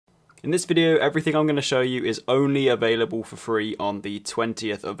In this video, everything I'm going to show you is only available for free on the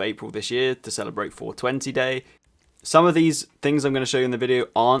 20th of April this year to celebrate 420 Day. Some of these things I'm going to show you in the video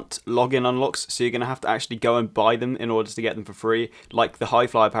aren't login unlocks, so you're going to have to actually go and buy them in order to get them for free, like the High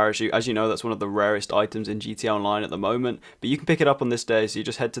Flyer Parachute. As you know, that's one of the rarest items in GTA Online at the moment, but you can pick it up on this day, so you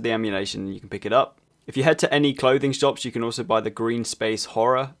just head to the ammunition and you can pick it up. If you head to any clothing shops, you can also buy the Green Space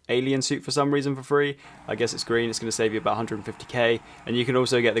Horror alien suit for some reason for free. I guess it's green, it's going to save you about 150k, and you can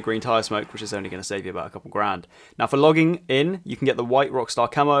also get the green tire smoke, which is only going to save you about a couple grand. Now for logging in, you can get the white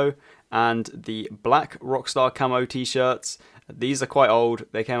Rockstar camo and the black Rockstar camo t-shirts. These are quite old,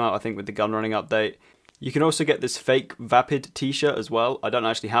 they came out I think with the gun running update. You can also get this fake Vapid t-shirt as well. I don't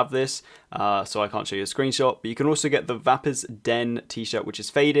actually have this, so I can't show you a screenshot, but you can also get the Vapid's Den t-shirt, which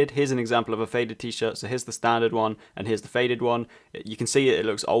is faded. Here's an example of a faded t-shirt. So here's the standard one, and here's the faded one. You can see it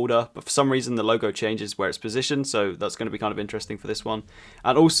looks older, but for some reason the logo changes where it's positioned, so that's going to be kind of interesting for this one.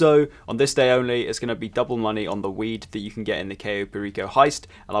 And also, on this day only, it's going to be double money on the weed that you can get in the KO Perico heist,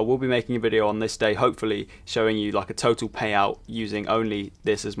 and I will be making a video on this day, hopefully, showing you like a total payout using only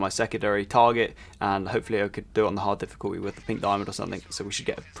this as my secondary target, and hopefully I could do it on the hard difficulty with the pink diamond or something, so we should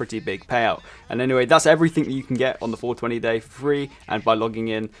get a pretty big payout. And anyway, that's everything that you can get on the 420 day for free and by logging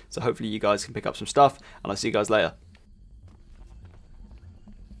in, so hopefully you guys can pick up some stuff, and I'll see you guys later.